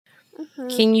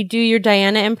Can you do your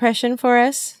Diana impression for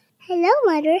us? Hello,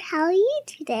 Mother. How are you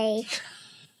today?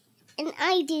 And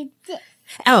I did this.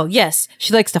 Oh, yes.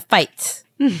 She likes to fight.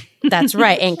 That's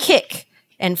right. And kick.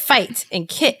 And fight. And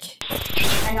kick.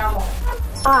 Anomaly.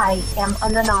 I am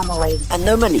an anomaly.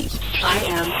 Anomaly. I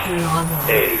am an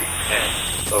anomaly.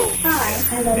 I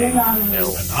am an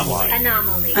anomaly.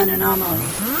 Anomaly. An anomaly.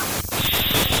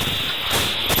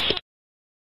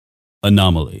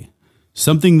 Anomaly.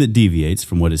 Something that deviates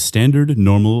from what is standard,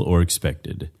 normal, or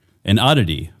expected. An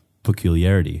oddity,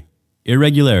 peculiarity,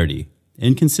 irregularity,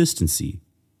 inconsistency,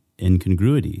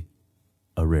 incongruity,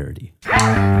 a rarity.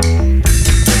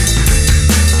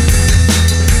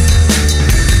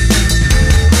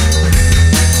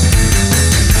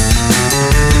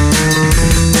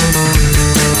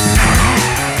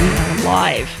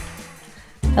 Live.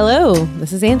 Hello,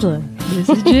 this is Angela. This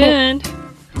is Jen.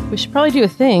 We should probably do a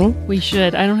thing. We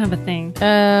should. I don't have a thing.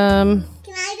 Can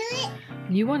I do it?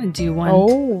 You want to do one?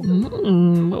 Oh.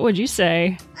 What would you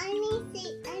say? I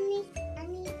need.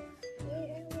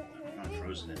 I'm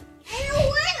frozen in. I don't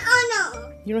want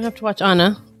Anna. You don't have to watch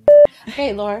Anna.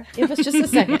 Okay, Laura, give us just a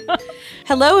second.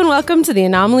 Hello and welcome to the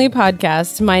Anomaly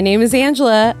podcast. My name is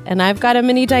Angela, and I've got a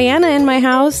mini Diana in my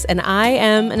house, and I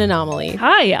am an anomaly.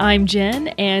 Hi, I'm Jen,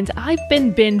 and I've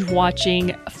been binge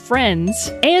watching Friends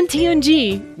and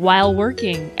TNG while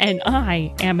working, and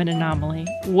I am an anomaly.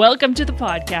 Welcome to the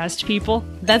podcast, people.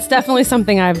 That's definitely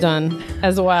something I've done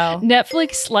as well.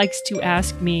 Netflix likes to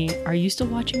ask me, "Are you still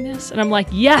watching this?" And I'm like,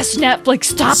 "Yes, Netflix,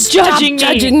 stop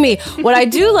judging me." What I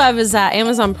do love is that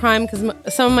Amazon Prime, because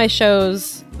some of my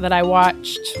shows that I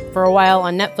watched for a while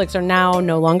on Netflix are now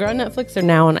no longer on Netflix. They're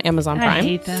now on Amazon Prime. I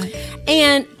hate that.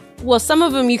 And, well, some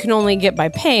of them you can only get by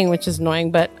paying, which is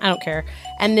annoying, but I don't care.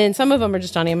 And then some of them are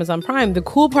just on Amazon Prime. The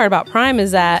cool part about Prime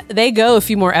is that they go a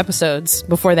few more episodes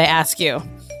before they ask you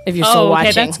if you're still watching.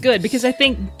 Okay, that's good, because I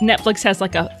think Netflix has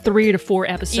like a 3 to 4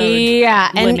 episode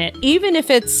limit. And even if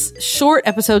it's short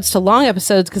episodes to long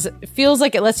episodes, because it feels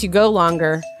like it lets you go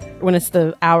longer when it's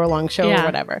the hour-long show or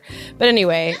whatever. But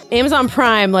anyway, Amazon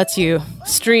Prime lets you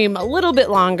stream a little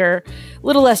bit longer, a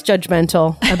little less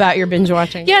judgmental about your binge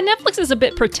watching. Yeah, Netflix is a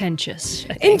bit pretentious.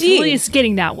 I think. Indeed. It's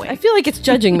getting that way. I feel like it's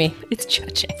judging me. It's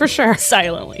judging. For sure.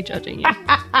 Silently judging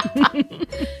you.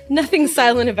 Nothing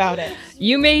silent about it.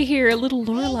 You may hear a little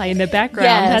Lorelai in the background.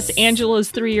 Yes. That's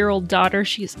Angela's 3-year-old daughter.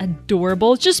 She's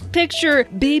adorable. Just picture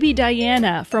baby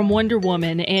Diana from Wonder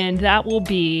Woman, and that will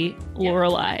be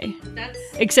Lorelai.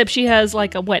 Except she has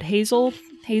like a, hazel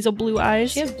blue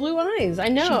eyes? She has blue eyes. I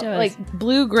know. She does. Like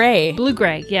blue-gray.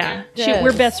 Blue-gray, yeah. Yes.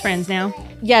 We're best friends now.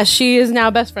 Yeah, she is now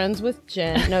best friends with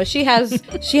Jen. No, she has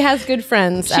good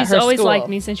friends at her She's always school. liked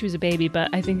me since she was a baby,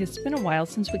 but I think it's been a while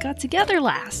since we got together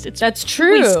last. That's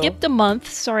true. We skipped a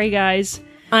month. Sorry, guys.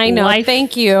 I know.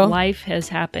 Thank you. Life has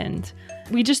happened.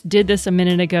 We just did this a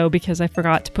minute ago because I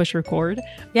forgot to push record.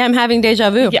 Yeah, I'm having deja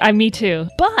vu. Yeah, me too.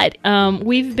 But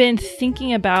we've been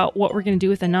thinking about what we're going to do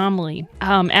with Anomaly.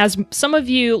 As some of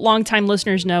you longtime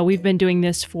listeners know, we've been doing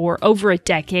this for over a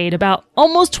decade, about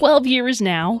almost 12 years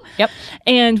now. Yep.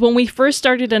 And when we first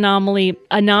started Anomaly,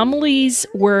 anomalies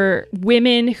were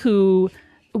women who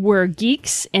were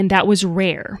geeks, and that was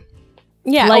rare.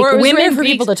 Yeah, like or it was women rare for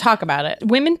geeks- people to talk about it.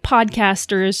 Women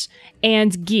podcasters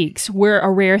and geeks were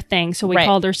a rare thing, so we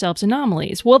called ourselves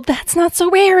anomalies. Well, that's not so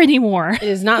rare anymore. It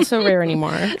is not so rare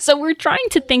anymore. So we're trying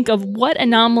to think of what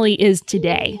Anomaly is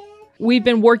today. We've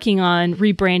been working on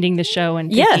rebranding the show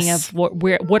and thinking of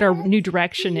what our new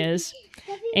direction is.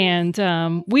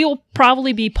 And we'll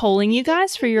probably be polling you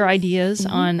guys for your ideas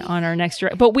on our next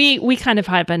but we kind of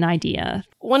have an idea.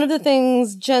 One of the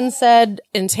things Jen said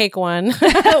in take one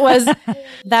was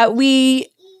that we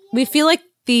feel like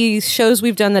the shows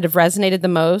we've done that have resonated the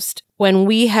most when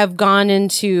we have gone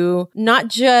into not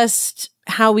just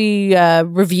how we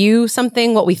review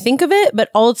something, what we think of it, but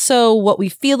also what we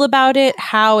feel about it,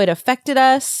 how it affected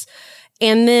us.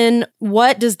 And then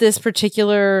what does this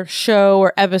particular show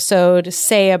or episode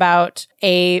say about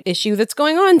a issue that's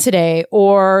going on today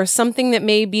or something that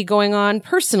may be going on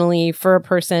personally for a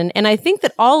person? And I think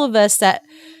that all of us that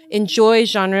enjoy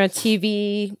genre,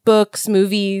 TV, books,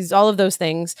 movies, all of those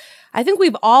things, I think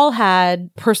we've all had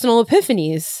personal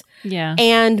epiphanies. Yeah.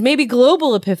 And maybe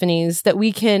global epiphanies that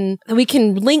we can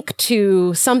link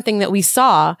to something that we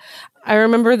saw. I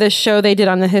remember this show they did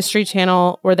on the History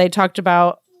Channel where they talked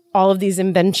about all of these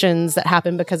inventions that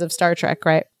happened because of Star Trek,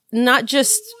 right? Not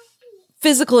just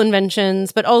physical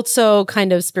inventions, but also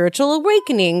kind of spiritual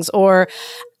awakenings or,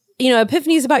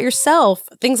 epiphanies about yourself,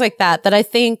 things like that, that I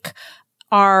think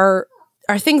are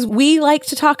things we like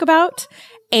to talk about.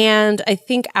 And I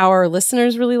think our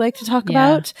listeners really like to talk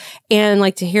about and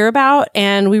like to hear about.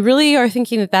 And we really are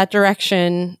thinking that that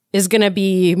direction is going to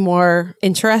be more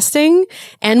interesting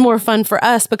and more fun for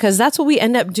us because that's what we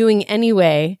end up doing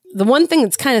anyway. The one thing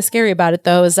that's kind of scary about it,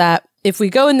 though, is that if we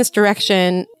go in this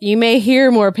direction, you may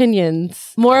hear more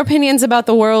opinions about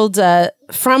the world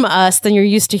from us than you're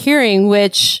used to hearing,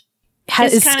 which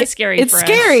it's kind of scary. It's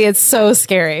scary. It's so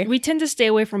scary. We tend to stay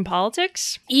away from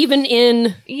politics, even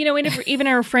in even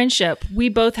our friendship. We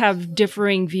both have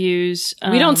differing views.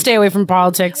 We don't stay away from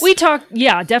politics. We talk,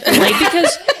 definitely,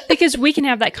 because we can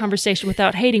have that conversation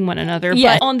without hating one another.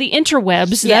 Yeah. But on the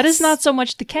interwebs, that is not so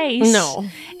much the case. No.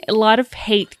 A lot of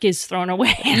hate gets thrown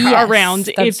away around.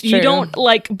 If you true.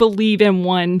 don't believe in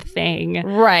one thing,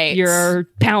 right, you're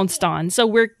pounced on. So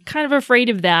we're kind of afraid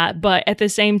of that. But at the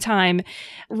same time,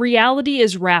 reality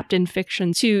is wrapped in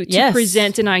fiction to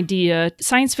present an idea.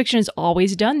 Science fiction has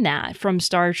always done that, from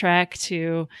Star Trek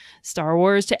to Star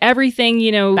Wars to everything,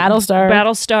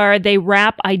 Battlestar. They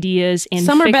wrap ideas in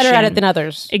Some fiction. are better at it than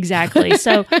others. Exactly.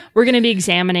 So we're going to be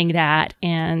examining that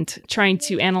and trying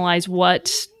to analyze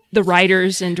what the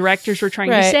writers and directors were trying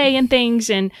to say and things.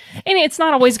 And it's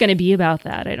not always going to be about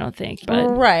that, I don't think. But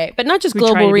right. But not just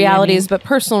global realities, but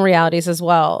personal realities as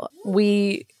well.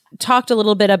 We talked a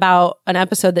little bit about an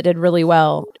episode that did really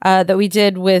well that we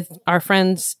did with our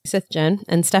friends Sith Jen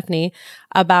and Stephanie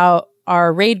about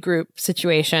our raid group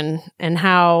situation and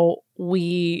how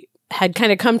we had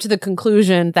kind of come to the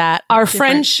conclusion that our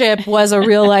friendship was a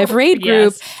real life raid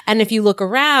group. And if you look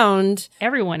around,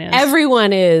 everyone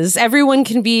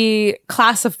can be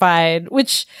classified,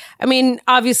 which, I mean,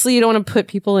 obviously you don't want to put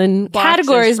people in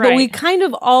categories, but we kind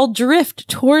of all drift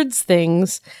towards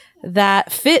things that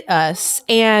fit us.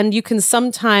 And you can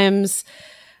sometimes,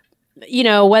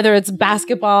 whether it's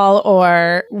basketball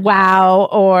or WoW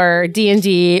or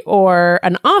D&D or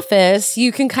an office,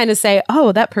 you can kind of say,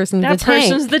 oh, that person's the tank. That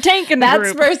person's the tank in the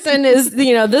group. That person is,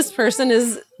 this person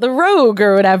is the rogue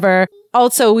or whatever.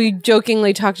 Also, we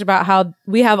jokingly talked about how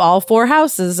we have all 4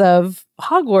 houses of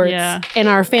Hogwarts in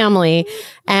our family,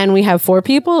 and we have 4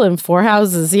 people and 4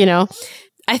 houses,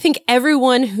 I think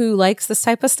everyone who likes this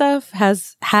type of stuff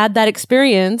has had that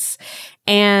experience,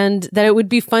 and that it would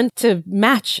be fun to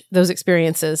match those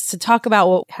experiences, to talk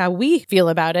about how we feel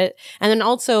about it, and then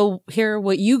also hear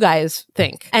what you guys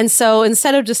think. And so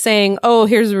instead of just saying, oh,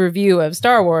 here's a review of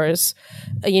Star Wars,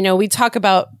 we talk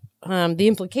about the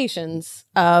implications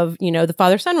of, the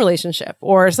father-son relationship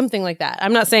or something like that.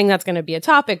 I'm not saying that's going to be a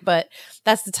topic, but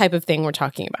that's the type of thing we're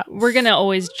talking about. We're going to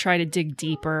always try to dig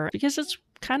deeper because it's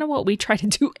kind of what we try to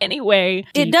do anyway.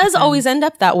 It does always end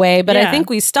up that way, but I think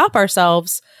we stop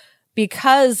ourselves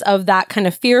because of that kind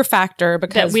of fear factor,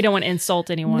 because that we don't want to insult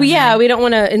anyone. We don't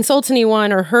want to insult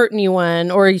anyone or hurt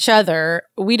anyone or each other.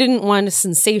 We didn't want to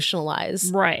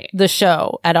sensationalize the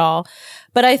show at all.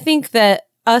 But I think that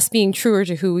us being truer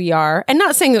to who we are, and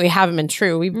not saying that we haven't been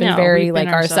true. We've been very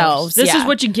ourselves. This is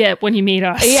what you get when you meet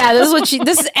us. Yeah, this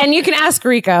is and you can ask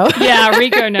Rico. Yeah,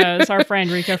 Rico knows. Our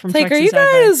friend Rico from Texas. Are you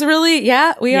guys really?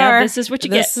 Yeah, we are. This is what you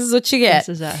get. This is what you get. This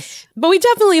is us. But we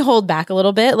definitely hold back a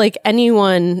little bit, like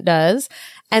anyone does.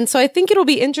 And so I think it'll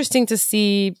be interesting to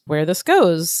see where this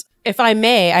goes. If I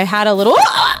may, I had a little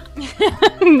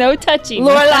no touching.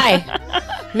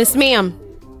 Lorelai. Miss Ma'am.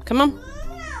 Come on.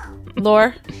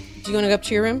 Laura. Do you want to go up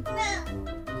to your room?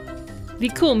 Be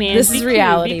cool, man. This is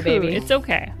reality, cool. baby. It's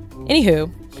okay.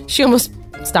 Anywho, she almost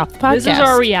stopped the podcast. This is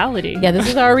our reality. Yeah, this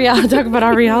is our reality. Talk about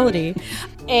our reality.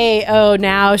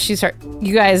 Now she's hurt.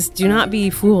 You guys, do not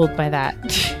be fooled by that.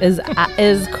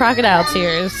 Is crocodile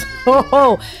tears.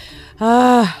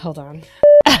 Hold on.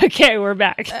 Okay, we're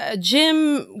back.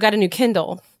 Jim got a new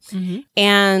Kindle. Mm-hmm.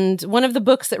 And one of the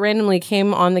books that randomly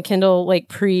came on the Kindle,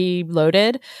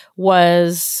 pre-loaded,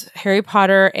 was Harry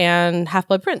Potter and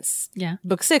Half-Blood Prince. Yeah.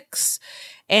 Book 6.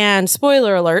 And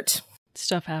spoiler alert.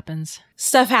 Stuff happens.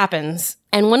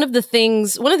 And one of the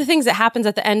things that happens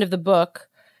at the end of the book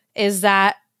is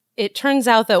that it turns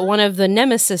out that one of the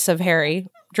nemesis of Harry,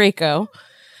 Draco,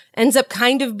 ends up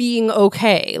kind of being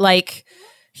okay.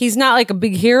 He's not a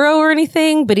big hero or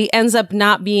anything, but he ends up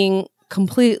not being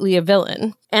completely a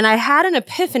villain. And I had an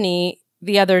epiphany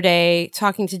the other day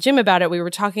talking to Jim about it. We were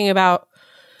talking about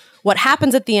what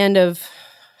happens at the end of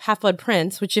Half-Blood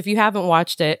Prince, which if you haven't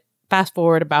watched it, fast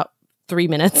forward about 3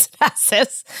 minutes past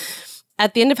this.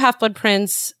 At the end of Half-Blood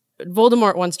Prince,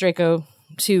 Voldemort wants Draco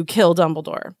to kill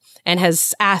Dumbledore and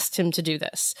has asked him to do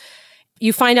this.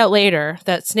 You find out later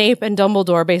that Snape and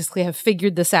Dumbledore basically have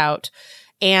figured this out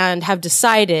and have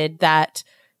decided that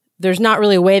there's not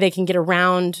really a way they can get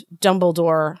around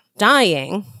Dumbledore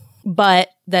dying but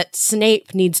that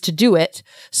Snape needs to do it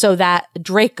so that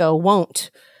Draco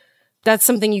won't. That's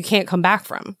something you can't come back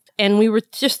from. And we were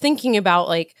just thinking about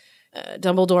like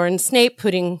Dumbledore and Snape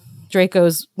putting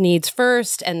Draco's needs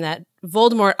first, and that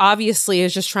Voldemort obviously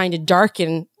is just trying to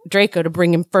darken Draco to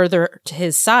bring him further to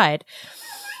his side.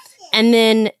 And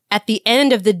then at the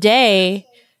end of the day,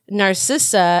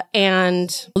 Narcissa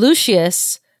and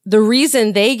Lucius, the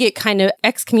reason they get kind of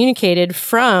excommunicated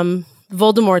from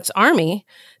Voldemort's army,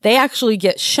 they actually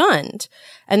get shunned.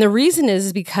 And the reason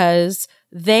is because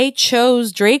they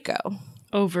chose Draco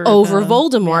over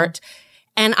Voldemort. Yeah.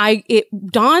 And it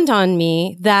dawned on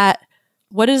me that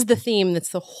what is the theme that's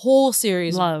the whole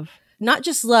series? Love. Not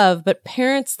just love, but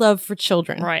parents' love for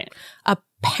children. Right. A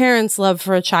parent's love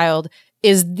for a child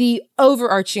is the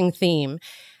overarching theme.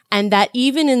 And that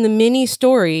even in the mini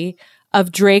story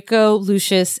of Draco,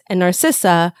 Lucius, and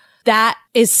Narcissa, that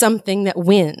is something that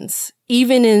wins.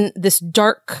 Even in this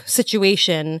dark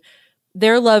situation,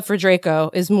 their love for Draco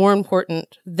is more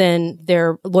important than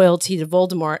their loyalty to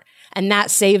Voldemort. And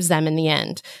that saves them in the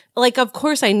end. Like, of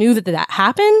course, I knew that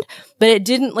happened, but it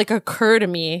didn't like occur to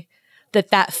me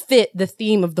that fit the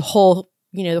theme of the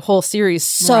whole series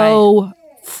so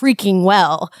freaking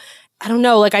well. I don't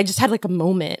know, like I just had like a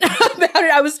moment about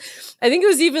it. I think it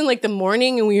was even like the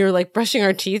morning and we were like brushing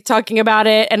our teeth talking about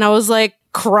it, and I was like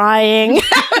crying.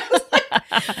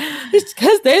 It's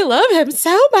because they love him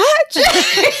so much.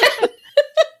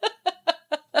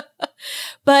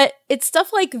 But it's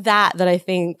stuff like that I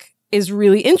think is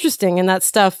really interesting, and that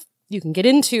stuff you can get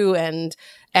into and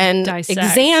dissect,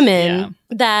 examine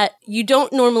that you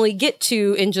don't normally get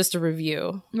to in just a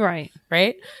review. Right.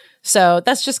 So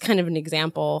that's just kind of an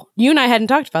example. You and I hadn't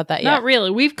talked about that yet. Not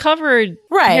really. We've covered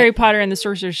Harry Potter and the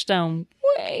Sorcerer's Stone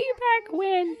way back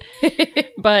when.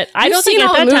 But I don't think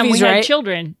at that time we had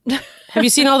children. Have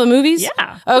you seen all the movies?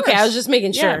 Yeah. Okay, I was just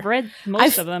making sure. Yeah, I've read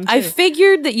most of them, too. I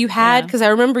figured that you had, because I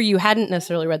remember you hadn't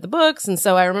necessarily read the books, and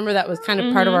so I remember that was kind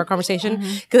of part of our conversation,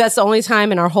 because that's the only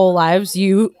time in our whole lives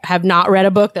you have not read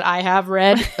a book that I have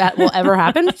read that will ever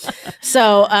happen.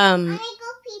 So,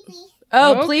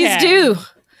 please do.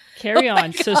 Carry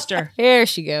on, sister. There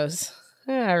she goes.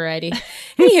 Alrighty.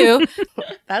 Anywho,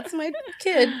 that's my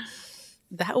kid.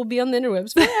 That will be on the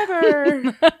interwebs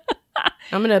forever.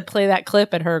 I'm going to play that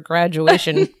clip at her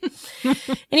graduation.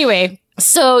 Anyway,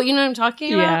 so you know what I'm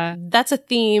talking about? Yeah. That's a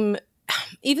theme.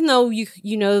 Even though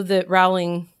you know that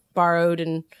Rowling borrowed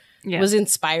and was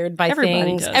inspired by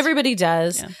things. Everybody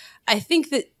does. Yeah. I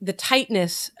think that the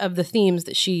tightness of the themes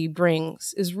that she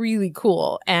brings is really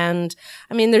cool. And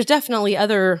I mean, there's definitely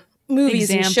other movies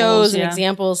and shows and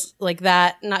examples like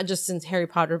that, not just in Harry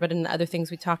Potter, but in the other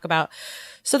things we talk about.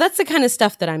 So that's the kind of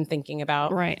stuff that I'm thinking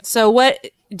about. Right. So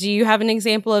do you have an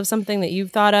example of something that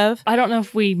you've thought of? I don't know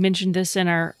if we mentioned this in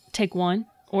our take 1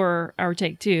 or our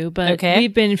take 2, but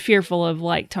we've been fearful of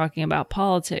like talking about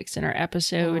politics in our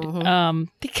episode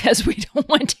because we don't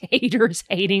want haters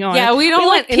hating on it. Yeah, we don't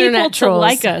want people trolls to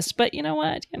like us, but you know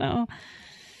what?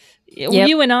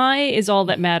 You and I is all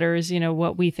that matters,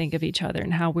 what we think of each other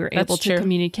and how we're able to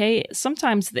communicate.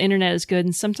 Sometimes the internet is good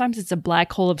and sometimes it's a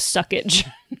black hole of suckage.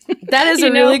 That is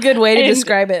a really good way to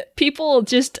describe it. People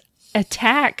just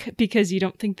attack because you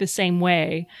don't think the same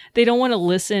way. They don't want to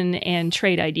listen and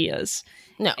trade ideas.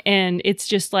 No. And it's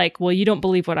just like, well, you don't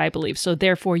believe what I believe, so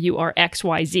therefore you are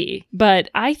XYZ. But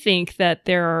I think that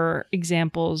there are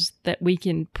examples that we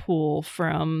can pull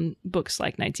from books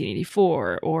like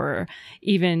 1984 or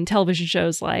even television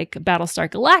shows like Battlestar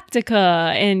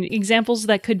Galactica, and examples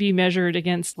that could be measured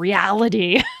against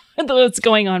reality that's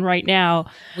going on right now.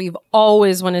 We've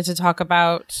always wanted to talk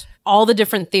about all the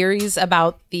different theories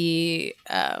about the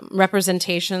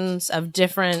representations of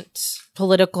different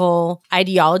political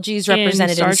ideologies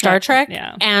represented in Star Trek.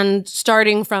 Yeah. And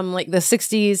starting from like the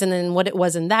 60s and then what it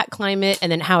was in that climate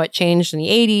and then how it changed in the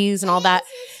 80s and all that.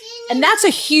 And that's a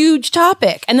huge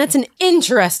topic. And that's an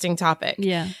interesting topic.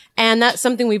 Yeah. And that's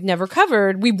something we've never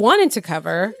covered. We wanted to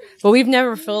cover, but we've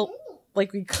never felt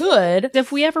like we could.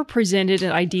 If we ever presented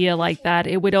an idea like that,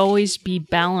 it would always be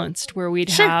balanced, where we'd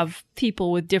have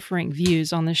people with differing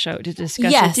views on the show to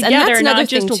discuss it together, and not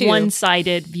just a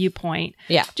one-sided viewpoint.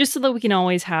 Yeah. Just so that we can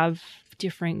always have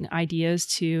differing ideas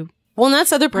to Well, and that's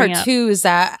the other part too, is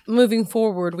that moving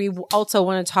forward, we also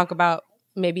want to talk about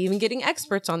maybe even getting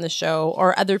experts on the show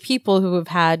or other people who have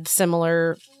had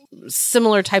similar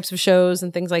types of shows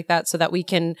and things like that, so that we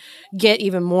can get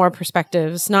even more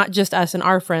perspectives, not just us and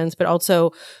our friends, but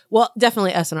also, well,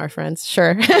 definitely us and our friends.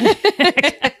 Sure.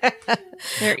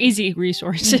 They're easy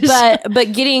resources.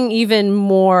 but getting even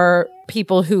more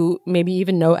people who maybe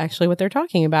even know actually what they're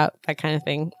talking about, that kind of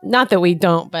thing. Not that we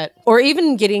don't, or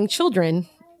even getting children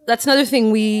that's another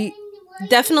thing. We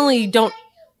definitely don't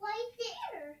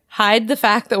hide the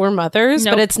fact that we're mothers,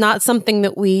 Nope. but it's not something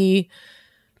that we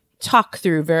talk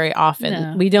through very often.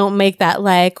 No. We don't make that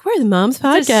like, we're the mom's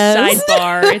podcast. It's a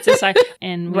sidebar. It's a side,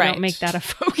 and we Right. don't make that a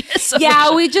focus. of Yeah,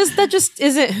 the show. that just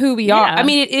isn't who we are. Yeah. I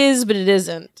mean, it is, but it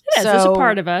isn't. It is. It's a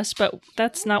part of us, but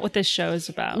that's not what this show is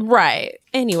about. Right.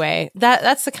 Anyway,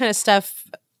 that's the kind of stuff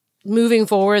moving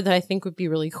forward that I think would be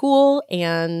really cool.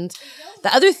 And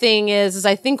the other thing is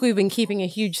I think we've been keeping a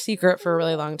huge secret for a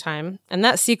really long time. And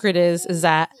that secret is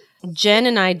that Jen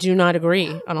and I do not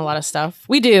agree on a lot of stuff.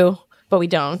 We do, but we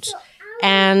don't.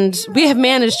 And we have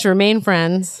managed to remain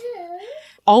friends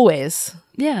always.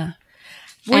 Yeah.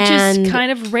 Which And- is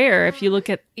kind of rare if you look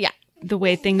at the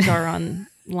way things are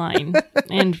online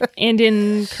and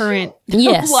in current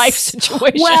life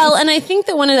situations. Well, and I think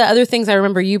that one of the other things I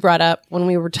remember you brought up when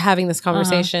we were having this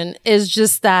conversation is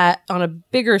just that on a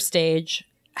bigger stage,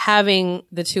 having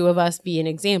the two of us be an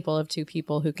example of two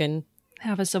people who can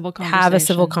have a civil conversation. have a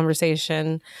civil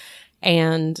conversation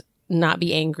and not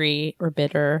be angry or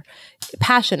bitter,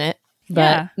 passionate,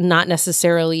 but not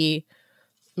necessarily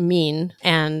mean,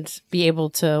 and be able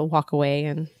to walk away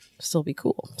and still be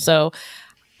cool. So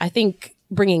I think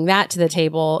bringing that to the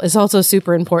table is also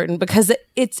super important, because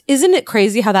isn't it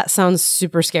crazy how that sounds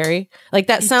super scary? Like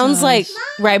that sounds like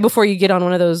right before you get on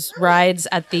one of those rides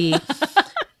at the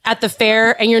at the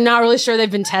fair and you're not really sure they've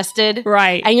been tested.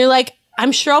 Right. And you're like,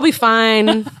 I'm sure I'll be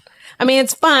fine. I mean,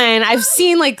 it's fine. I've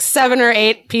seen like 7 or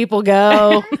 8 people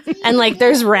go, and like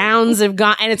there's rounds have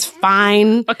gone, and it's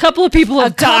fine. A couple of people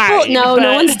have died. No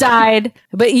one's died.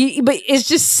 But it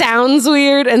just sounds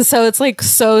weird, and so it's like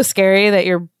so scary that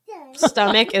your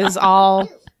stomach is all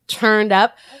turned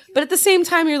up. But at the same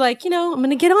time, you're like, I'm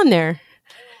gonna get on there.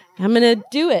 I'm gonna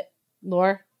do it,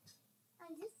 Laura.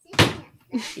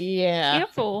 Yeah,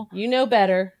 Careful. you know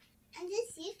better. I'm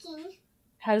just looking.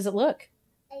 How does it look?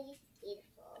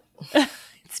 It's beautiful.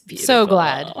 It's beautiful. So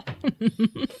glad.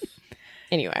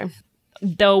 Anyway.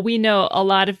 Though we know a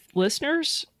lot of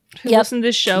listeners who listen to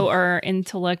this show are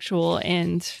intellectual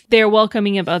and they're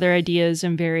welcoming of other ideas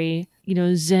and very,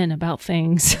 zen about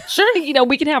things. Sure.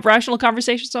 We can have rational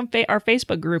conversations on our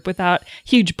Facebook group without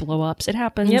huge blow-ups. It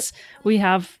happens. Yep. We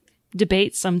have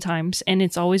debates sometimes and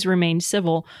it's always remained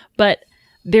civil. But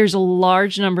there's a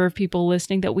large number of people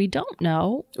listening that we don't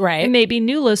know. Right. And maybe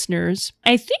new listeners.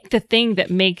 I think the thing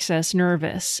that makes us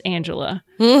nervous, Angela,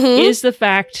 is the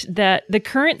fact that the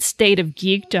current state of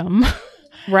geekdom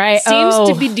Right. seems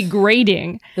to be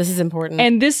degrading. This is important.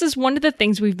 And this is one of the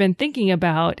things we've been thinking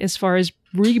about as far as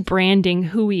rebranding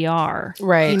who we are.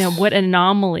 Right. What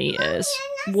Anomaly is.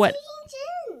 What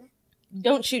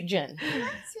Don't shoot Jen.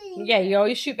 Yeah, you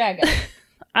always shoot bad guys.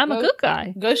 I'm a good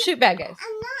guy. Go shoot bad guys.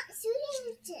 I'm not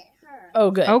shooting at her.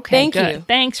 Oh, good. Okay, Thank good. you.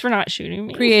 Thanks for not shooting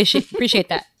me. Appreciate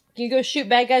that. Can you go shoot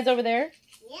bad guys over there?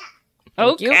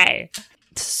 Thank you. Okay.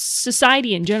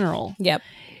 Society in general Yep.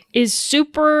 is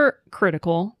super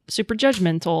critical, super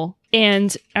judgmental,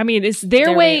 and I mean it's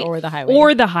their way or the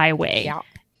highway. Yeah.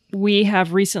 We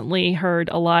have recently heard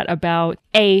a lot about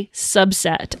a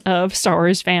subset of Star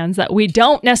Wars fans that we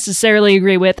don't necessarily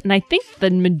agree with, and I think the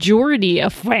majority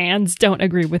of fans don't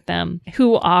agree with them,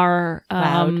 who are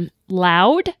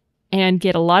loud and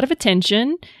get a lot of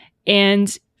attention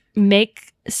and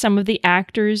make some of the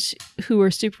actors who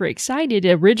are super excited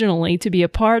originally to be a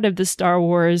part of the Star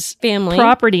Wars Family.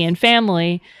 property and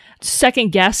family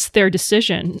second guess their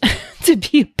decision to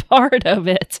be a part of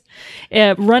it.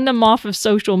 Run them off of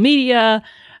social media.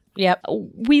 Yep.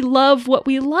 We love what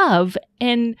we love,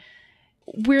 and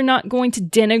we're not going to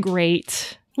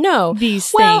denigrate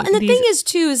these things. Well, and the thing is,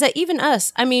 too, is that even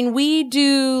us, I mean, we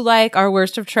do like our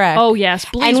worst of Trek. Oh, yes.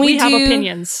 Please, and we have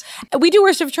opinions. We do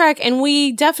worst of Trek, and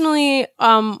we definitely,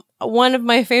 one of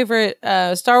my favorite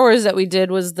Star Wars that we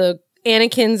did was the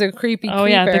Anakin's a creepy creeper. Oh,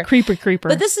 yeah, the creeper.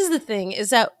 But this is the thing, is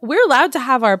that we're allowed to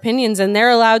have our opinions, and they're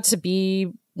allowed to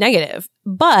be negative.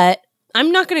 But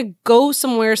I'm not going to go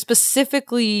somewhere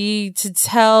specifically to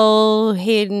tell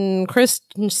Hayden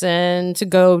Christensen to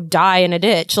go die in a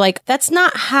ditch. Like, that's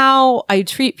not how I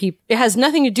treat people. It has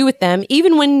nothing to do with them.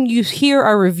 Even when you hear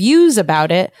our reviews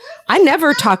about it, I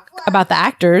never talk about the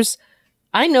actors.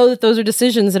 I know that those are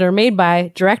decisions that are made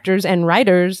by directors and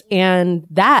writers, and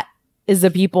that is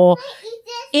the people.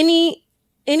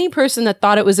 Any person that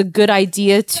thought it was a good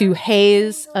idea to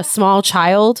haze a small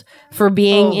child for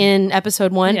being in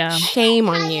episode 1, shame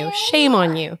on you. Shame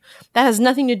on you. That has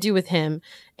nothing to do with him.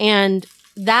 And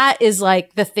that is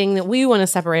like the thing that we want to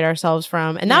separate ourselves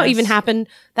from. And that even happened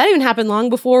long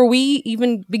before we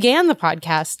even began the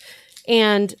podcast.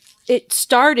 And it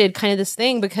started kind of this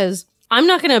thing because I'm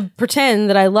not going to pretend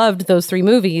that I loved those 3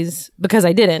 movies because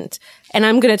I didn't. And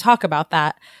I'm going to talk about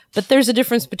that. But there's a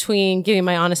difference between giving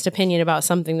my honest opinion about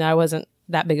something that I wasn't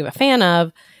that big of a fan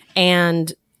of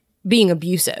and being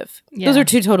abusive. Yeah. Those are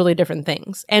 2 totally different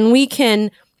things. And we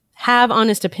can have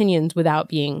honest opinions without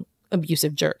being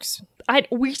abusive jerks.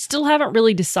 We still haven't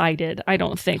really decided, I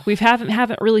don't think. We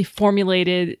haven't really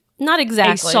formulated not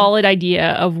exactly a solid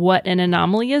idea of what an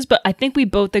anomaly is, but I think we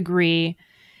both agree.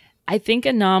 I think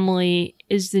anomaly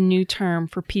is the new term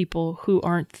for people who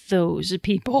aren't those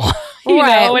people. You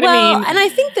know what I mean? And I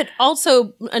think that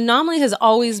also anomaly has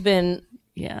always been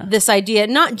this idea,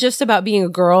 not just about being a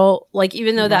girl, like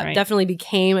even though that definitely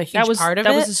became a huge part of it.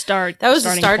 That was the start. That was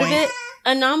the start of it.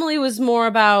 Anomaly was more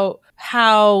about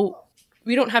how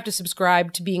we don't have to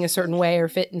subscribe to being a certain way or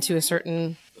fit into a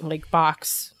certain like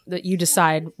box that you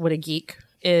decide what a geek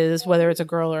is, whether it's a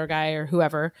girl or a guy or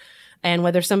whoever, and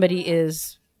whether somebody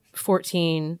is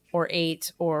 14 or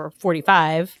 8 or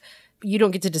 45, you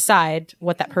don't get to decide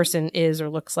what that person is or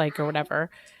looks like or whatever.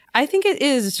 I think it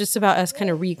is just about us kind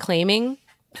of reclaiming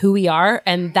who we are,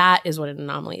 and that is what an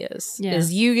anomaly is. Yeah.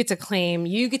 Is you get to claim,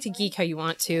 you get to geek how you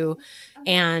want to,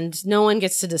 and no one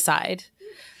gets to decide.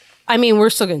 I mean, we're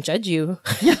still going to judge you.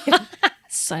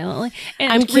 Silently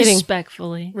and I'm kidding.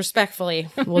 Respectfully,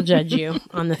 we'll judge you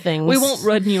on the things. We won't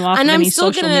run you off. And of I'm any still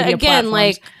social gonna media again platforms.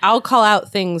 like I'll call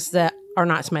out things that are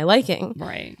not to my liking,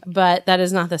 right? But that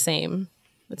is not the same.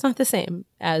 It's not the same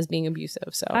as being abusive.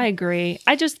 So I agree.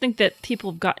 I just think that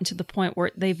people have gotten to the point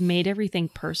where they've made everything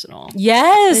personal.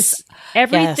 Yes,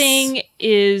 everything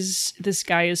is the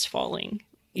sky is falling.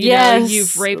 You know,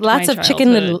 you've raped lots my of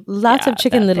chicken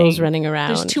littles running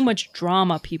around. There's too much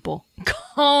drama, people.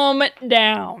 Calm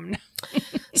down.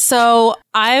 So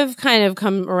I've kind of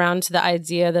come around to the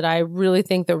idea that I really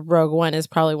think that Rogue One is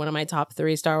probably one of my top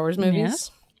 3 Star Wars movies.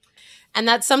 Yes. And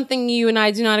that's something you and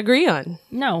I do not agree on.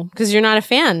 No. Because you're not a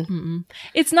fan. Mm-mm.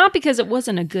 It's not because it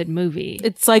wasn't a good movie.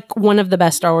 It's like one of the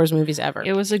best Star Wars movies ever.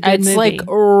 It was a good movie. It's like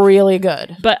really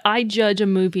good. But I judge a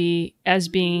movie as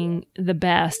being the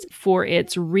best for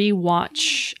its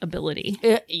rewatch ability.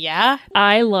 Yeah.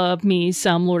 I love me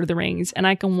some Lord of the Rings, and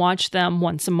I can watch them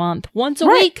once a month, once a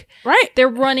week. Right. They're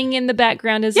running in the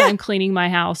background as I'm cleaning my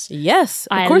house. Yes.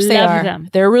 Of course they are. Them.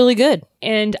 They're really good.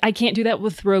 And I can't do that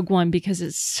with Rogue One because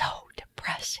it's so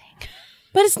depressing.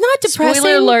 But it's not depressing.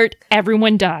 Spoiler alert,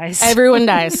 everyone dies. Everyone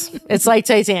dies. It's like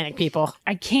Titanic, people.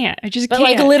 I can't. I just but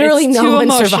can't. Like literally it's no one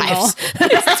emotional. survives.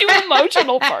 It's too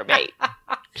emotional for me.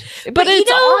 But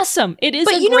it's awesome. It is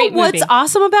a great movie. But you know what's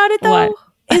awesome about it, though?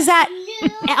 Is that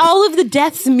all of the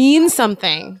deaths mean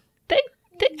something.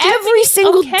 Every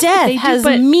single death has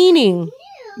meaning.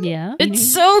 Yeah.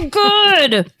 It's so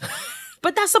good.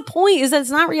 But that's the point, is that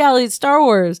it's not reality, it's Star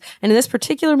Wars. And in this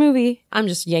particular movie, I'm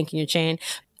just yanking your chain.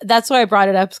 That's why I brought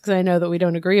it up, because I know that we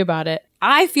don't agree about it.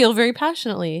 I feel very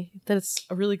passionately that it's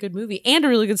a really good movie and a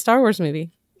really good Star Wars movie.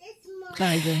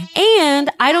 I agree. And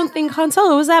I don't think Han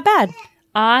Solo was that bad.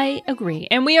 I agree.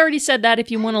 And we already said that if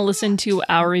you want to listen to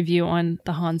our review on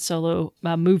the Han Solo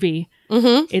movie,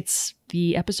 it's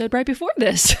the episode right before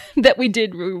this that we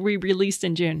did, we released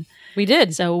in June. We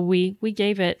did. So we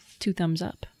gave it 2 thumbs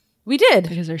up. We did.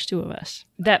 Because there's 2 of us.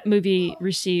 That movie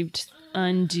received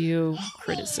undue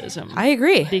criticism. I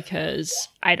agree. Because,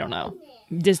 I don't know,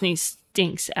 Disney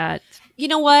stinks at... You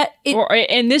know what? Or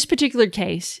in this particular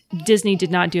case, Disney did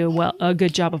not do a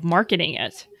good job of marketing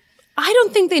it. I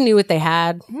don't think they knew what they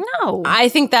had. No. I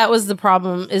think that was the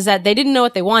problem, is that they didn't know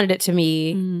what they wanted it to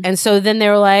be. And so then they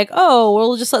were like, oh, well,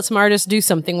 we'll just let some artists do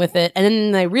something with it. And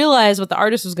then they realized what the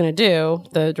artist was going to do,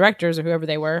 the directors or whoever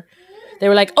they were. They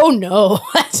were like, oh no,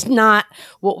 that's not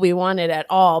what we wanted at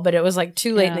all. But it was like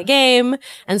too late in the game.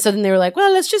 And so then they were like,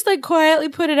 well, let's just like quietly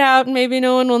put it out and maybe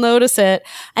no one will notice it.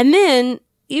 And then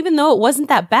even though it wasn't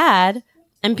that bad,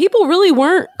 and people really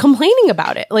weren't complaining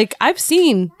about it. Like I've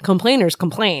seen complainers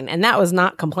complain, and that was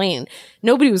not complain.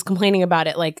 Nobody was complaining about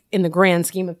it like in the grand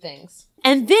scheme of things.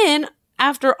 And then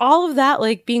after all of that,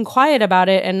 like being quiet about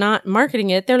it and not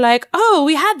marketing it, they're like, oh,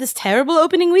 we had this terrible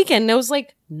opening weekend. And I was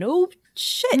like, no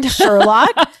shit,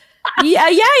 Sherlock. yeah,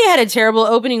 you had a terrible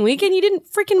opening weekend. You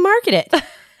didn't freaking market it.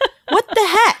 What the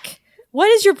heck? What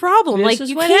is your problem? This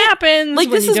is what happens. Like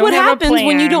this is what happens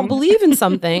when you don't believe in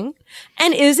something.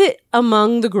 And is it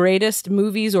among the greatest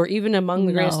movies, or even among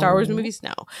the greatest Star Wars movies?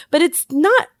 No, but it's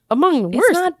not among the worst.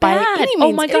 It's not by bad. any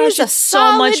means. Oh my gosh, it's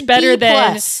so much better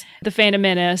than The Phantom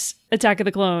Menace, Attack of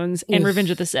the Clones, and Revenge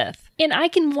of the Sith. And I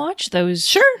can watch those.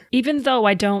 Sure. Even though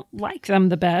I don't like them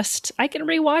the best, I can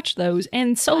rewatch those.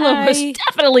 And Solo was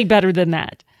definitely better than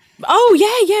that.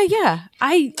 Oh, yeah.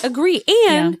 I agree.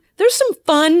 And There's some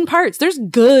fun parts. There's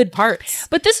good parts.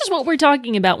 But this is what we're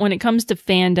talking about when it comes to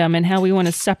fandom and how we want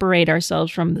to separate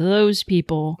ourselves from those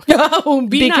people. Oh,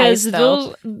 because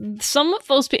nice, some of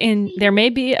those, and there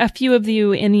may be a few of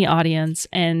you in the audience,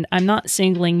 and I'm not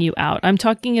singling you out. I'm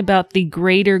talking about the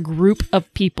greater group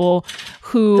of people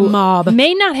who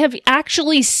may not have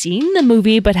actually seen the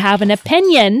movie, but have an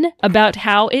opinion about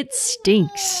how it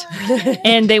stinks.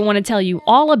 And they want to tell you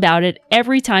all about it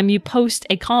every time you post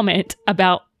a comment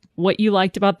about what you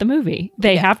liked about the movie.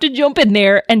 They have to jump in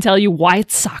there and tell you why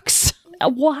it sucks.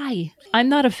 Why? I'm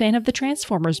not a fan of the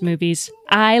Transformers movies.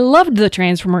 I loved the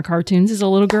Transformer cartoons as a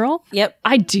little girl. Yep.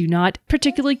 I do not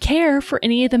particularly care for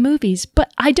any of the movies,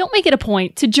 but I don't make it a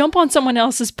point to jump on someone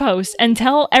else's post and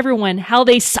tell everyone how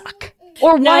they suck.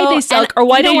 Or why they suck, or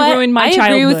why they ruined my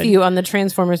childhood. I agree with you on the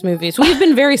Transformers movies. We've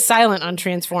been very silent on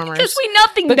Transformers. Because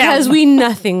we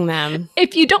nothing them.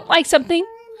 If you don't like something,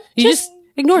 you just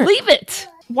ignore it. Leave it.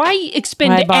 Why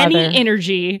expend any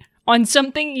energy on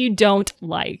something you don't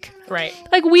like? Right.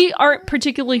 Like, we aren't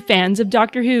particularly fans of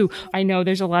Doctor Who. I know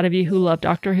there's a lot of you who love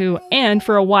Doctor Who. And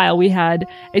for a while, we had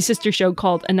a sister show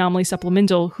called Anomaly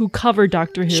Supplemental who covered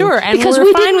Doctor Who. Sure, and because we're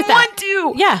we fine didn't with that. Want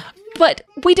to. Yeah. But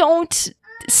we don't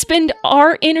spend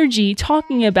our energy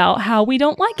talking about how we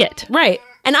don't like it. Right.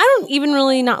 And I don't even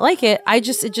really not like it. It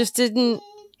just didn't.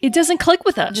 It doesn't click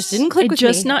with us. It just didn't click with me.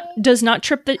 It does not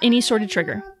trip any sort of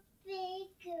trigger.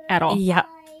 At all. Yeah.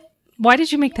 Why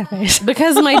did you make that face?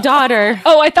 Because my daughter.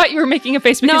 Oh, I thought you were making a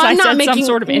face because I said some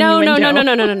sort of innuendo.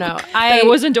 No. I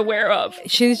wasn't aware of.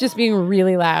 She was just being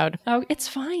really loud. Oh, it's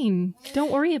fine.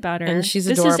 Don't worry about her. And she's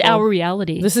adorable. This is our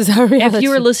reality. This is our reality. If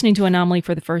you are listening to Anomaly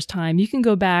for the first time, you can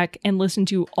go back and listen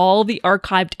to all the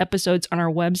archived episodes on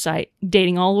our website,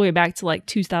 dating all the way back to like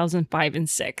 2005 and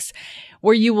 6,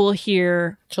 where you will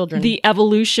hear the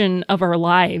evolution of our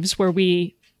lives, where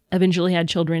we eventually had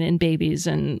children and babies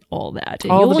and all that.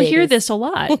 And you will hear this a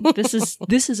lot. This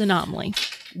is Anomaly.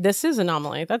 This is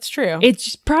Anomaly. That's true.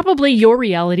 It's probably your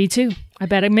reality too. I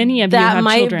bet many of you have children.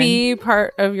 That might be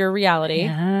part of your reality.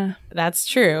 Yeah. That's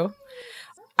true.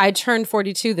 I turned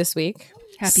 42 this week.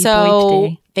 Happy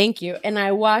birthday. Thank you. And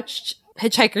I watched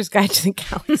Hitchhiker's Guide to the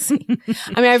Galaxy.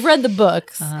 I mean, I've read the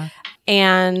books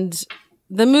and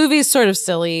the movie's sort of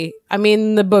silly. I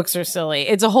mean, the books are silly.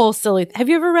 It's a whole silly. Have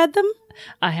you ever read them?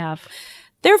 I have.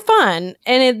 They're fun,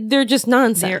 and they're just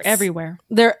nonsense. They're everywhere.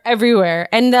 They're everywhere.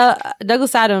 And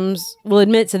Douglas Adams will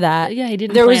admit to that. Yeah, he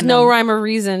didn't. There was no rhyme or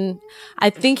reason. I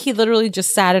think he literally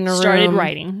just sat in a room. Started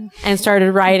writing.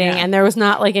 And there was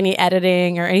not like any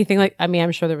editing or anything like, I mean,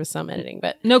 I'm sure there was some editing,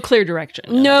 but. No clear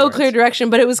direction. No clear direction,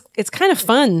 but it's kind of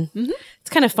fun. Mm-hmm. It's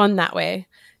kind of fun that way.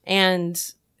 And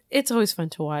it's always fun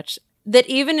to watch. That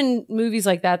even in movies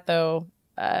like that, though,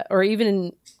 or even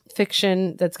in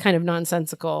fiction that's kind of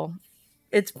nonsensical,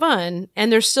 it's fun,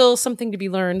 and there's still something to be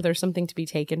learned. There's something to be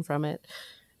taken from it.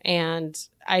 And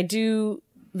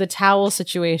the towel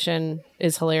situation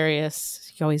is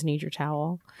hilarious. You always need your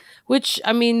towel, which,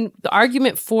 I mean, the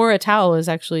argument for a towel is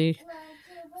actually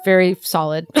very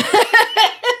solid.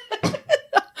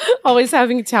 Always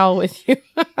having a towel with you.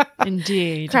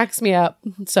 Indeed. Cracks me up.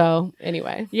 So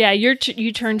anyway. Yeah,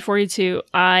 you turned 42.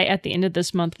 I, at the end of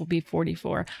this month, will be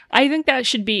 44. I think that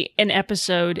should be an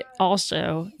episode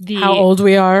also. How old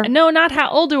we are? No, not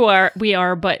how old we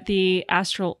are, but the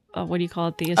what do you call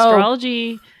it? The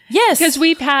astrology. Yes. Because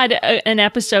we've had an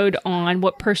episode on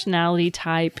what personality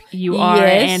type you are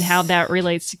and how that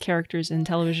relates to characters in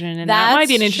television. And that might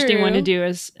be an interesting one to do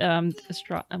as,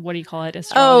 what do you call it?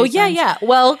 Astrology signs. Yeah.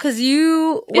 Well, because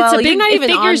you're not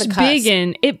even on the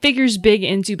cusp. It figures big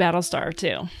into Battlestar,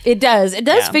 too. It does. It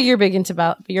does figure big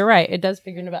into you're right. It does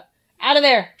figure into out of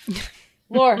there.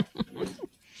 Lorelai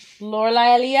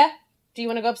Aaliyah, do you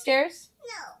want to go upstairs?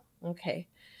 No. Okay.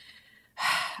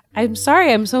 I'm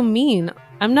sorry I'm so mean.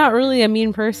 I'm not really a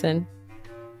mean person.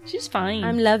 She's fine.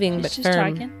 I'm loving, but just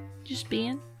firm. Talking. Just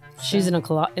being. She's in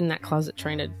that closet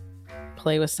trying to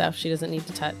play with stuff she doesn't need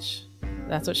to touch.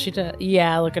 That's what she does.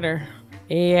 Yeah, look at her.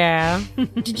 Yeah.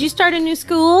 Did you start a new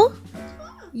school?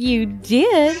 You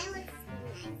did.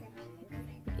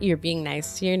 You're being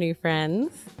nice to your new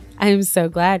friends. I'm so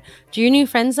glad. Do your new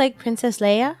friends like Princess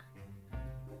Leia?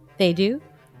 They do?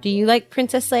 Do you like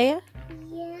Princess Leia?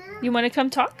 You want to come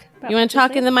talk? You want to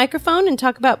talk in the microphone and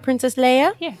talk about Princess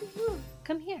Leia? Here.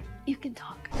 Come here. You can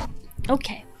talk.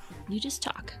 Okay. You just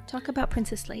talk. Talk about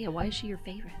Princess Leia. Why is she your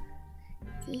favorite?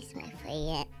 She's my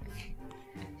favorite.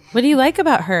 What do you like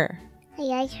about her? I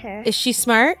like her. Is she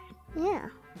smart? Yeah.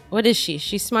 What is she?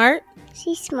 She's smart?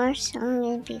 She's smart, strong,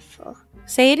 and beautiful.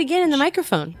 Say it again in the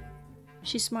microphone.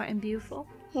 She's smart and beautiful?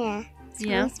 Yeah.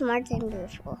 Smart and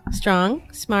beautiful.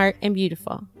 Strong, smart, and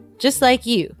beautiful. just like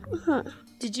you.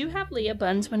 Did you have Leah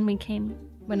buns when I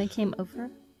came over?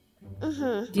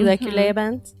 Do you like your Leia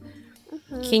buns?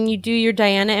 Can you do your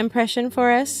Diana impression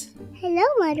for us? Hello,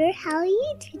 Mother. How are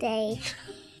you today?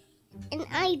 And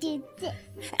I did this.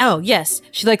 Oh, yes.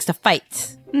 She likes to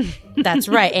fight. That's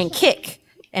right. And kick.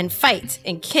 And fight.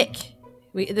 And kick.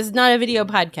 This is not a video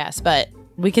podcast, but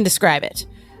we can describe it.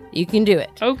 You can do it.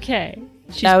 Okay.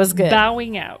 That was good.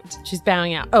 Bowing out. She's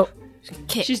bowing out. Oh,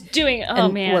 kick. She's doing. Oh,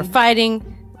 and man. We're fighting.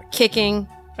 We're kicking.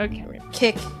 Okay. We're gonna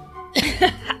kick.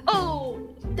 Oh,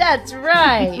 that's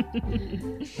right.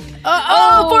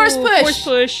 Force push. Force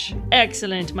push.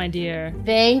 Excellent, my dear.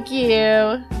 Thank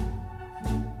you.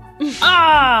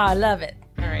 I love it.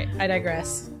 All right, I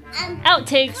digress.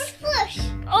 Outtakes. Push.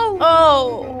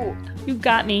 Oh, You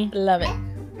got me. love it.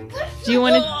 Do you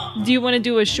want to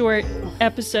do a short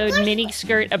episode mini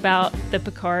skirt about the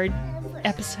Picard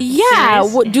episode? Yeah.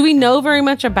 series? Do we know very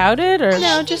much about it, or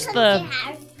No, just the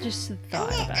House. thought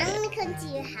about I'm it. gonna come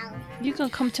to your house. You can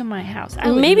come to my house. I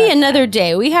would maybe love another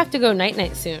day? We have to go night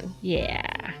night soon.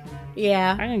 Yeah.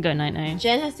 Yeah. I'm gonna go night night.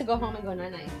 Jen has to go home and go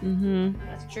night night. Mm-hmm.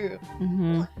 That's true.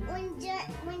 Mm-hmm. When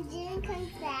Jen comes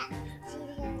back, she's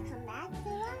gonna come back to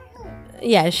our home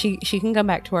Yeah, she can come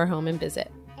back to our home and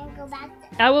visit. and go back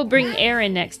I will bring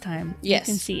Aaron next time. Yes.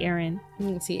 You can see Aaron. You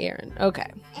can see Aaron.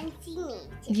 Okay. and see me.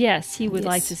 Yes, he would Yes.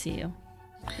 like to see you.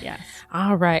 Yes.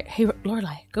 All right. Hey,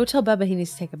 Lorelai, go tell Bubba he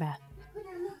needs to take a bath.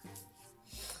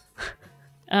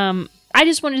 I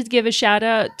just wanted to give a shout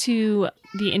out to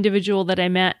the individual that I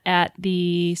met at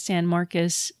the San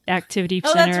Marcos Activity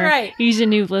Oh, Center. that's right. He's a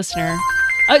new listener.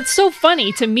 It's so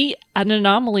funny to meet an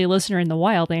Anomaly listener in the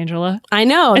wild, Angela. I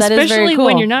know. That is Especially very cool.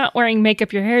 when you're not wearing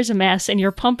makeup, your hair's a mess, and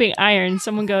you're pumping iron.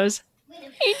 Someone goes,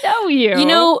 "I know you." You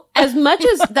know, as much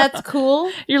as that's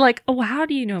cool. You're like, "Oh, how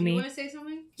do you know me?" Say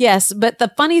something? Yes, but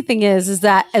the funny thing is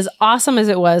that as awesome as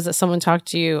it was that someone talked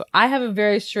to you, I have a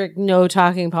very strict no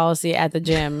talking policy at the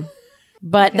gym.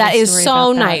 But got that a is story so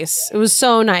about that. nice. It was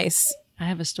so nice. I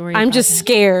have a story. I'm about just that.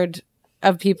 scared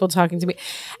of people talking to me.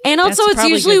 And That's also, it's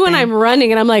probably a usually good when thing. I'm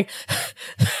running and I'm like,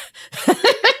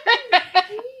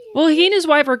 Well, he and his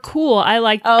wife are cool. I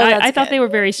liked. Oh, that's I thought good. they were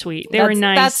very sweet. They were That's-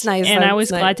 nice. that's nice. And I That's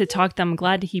was nice. glad to talk to them. I'm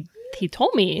glad he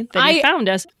told me that he found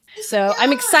us. so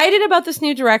I'm excited about this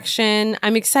new direction.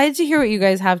 I'm excited to hear what you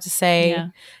guys have to say.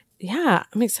 Yeah,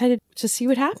 I'm excited to see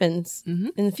what happens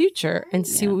in the future and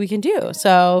see what we can do.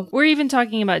 So We're even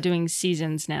talking about doing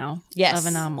seasons now Yes. of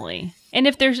Anomaly. And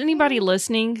if there's anybody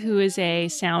listening who is a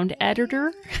sound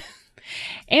editor,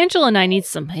 Angela and I need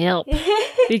some help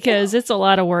because it's a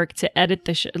lot of work to edit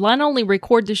the show. Not only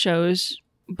record the shows,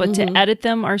 but to edit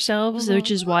them ourselves, which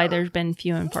is why there's been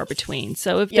few and far between.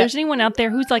 So if there's anyone out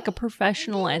there who's like a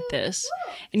professional at this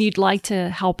and you'd like to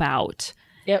help out,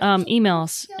 email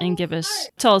us and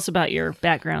tell us about your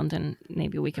background and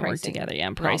maybe we can work together. Yeah,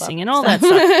 and pricing and all that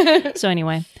stuff. So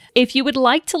anyway, if you would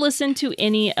like to listen to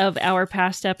any of our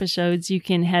past episodes, you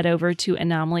can head over to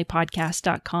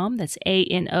anomalypodcast.com. That's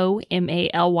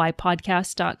ANOMALY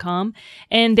podcast.com.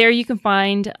 And there you can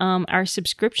find our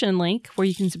subscription link where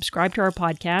you can subscribe to our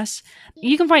podcast.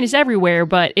 You can find us everywhere,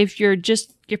 but if you're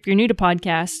new to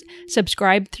podcasts,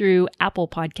 subscribe through Apple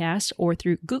Podcasts or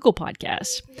through Google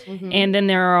Podcasts. And then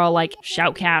there are all like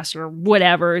Shoutcast or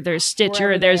whatever. There's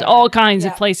Stitcher. There's all kinds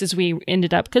of places we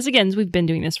ended up. Because again, we've been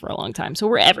doing this for a long time. So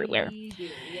we're everywhere.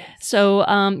 So,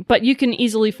 but you can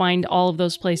easily find all of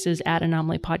those places at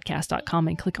anomalypodcast.com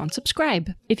and click on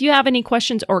subscribe. If you have any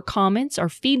questions or comments or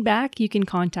feedback, you can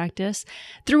contact us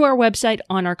through our website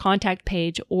on our contact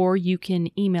page, or you can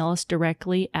email us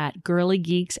directly at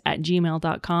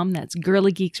girlygeeks@gmail.com. That's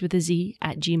girlygeeks with a Z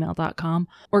 @gmail.com,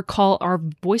 or call our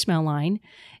voicemail line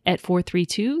at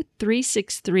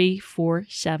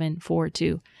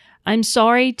 432-363-4742. I'm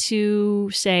sorry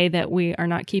to say that we are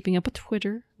not keeping up with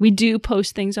Twitter. We do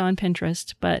post things on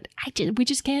Pinterest, but we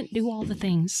just can't do all the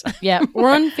things. yeah, we're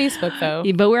on Facebook though.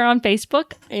 But we're on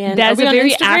Facebook. And that's are we a on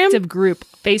very Instagram? active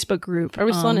Facebook group. Are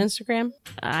we still on Instagram?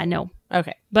 No.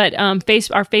 Okay. But our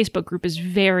Facebook group is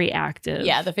very active.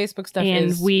 Yeah, the Facebook stuff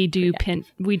and is. we do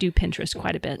Pinterest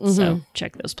quite a bit. So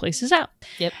check those places out.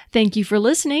 Yep. Thank you for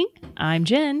listening. I'm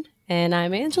Jen. And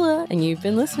I'm Angela, and you've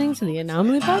been listening to the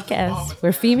Anomaly Podcast,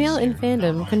 where female and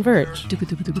fandom converge.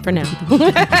 For now.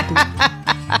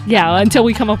 Yeah, until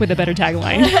we come up with a better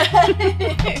tagline.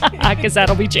 Because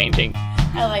that'll be changing.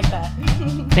 I like that.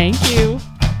 Thank you.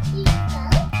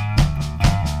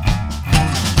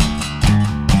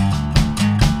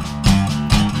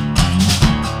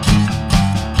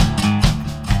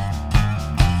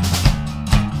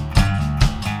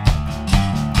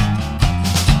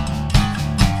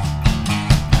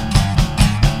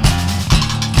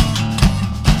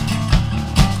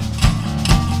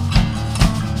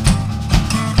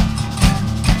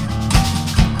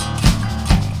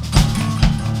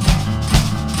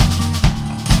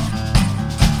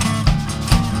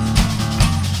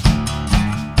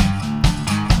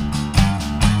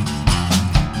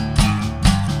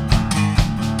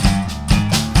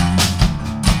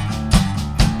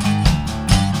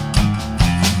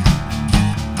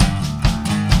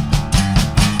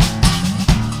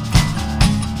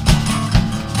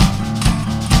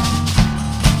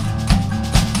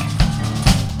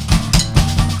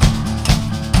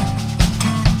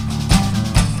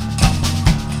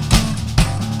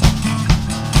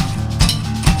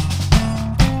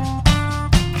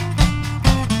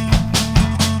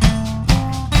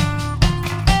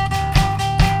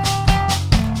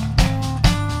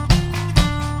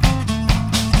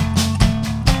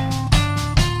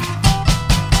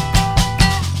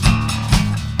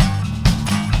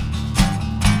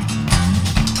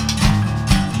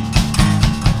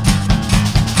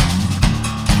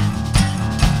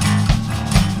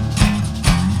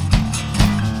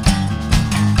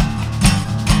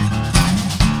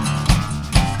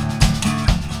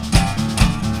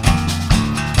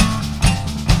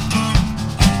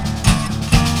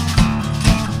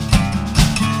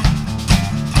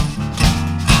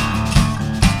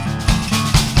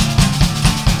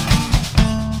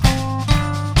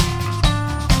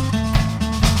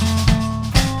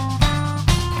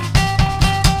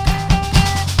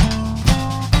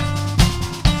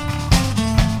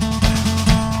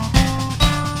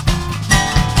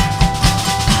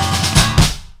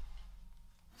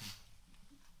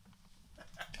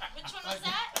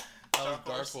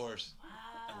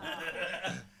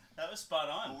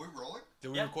 on. Are we rolling?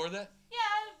 Did we record that?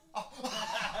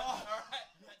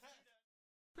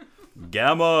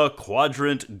 Gamma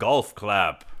Quadrant Golf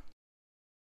Clap.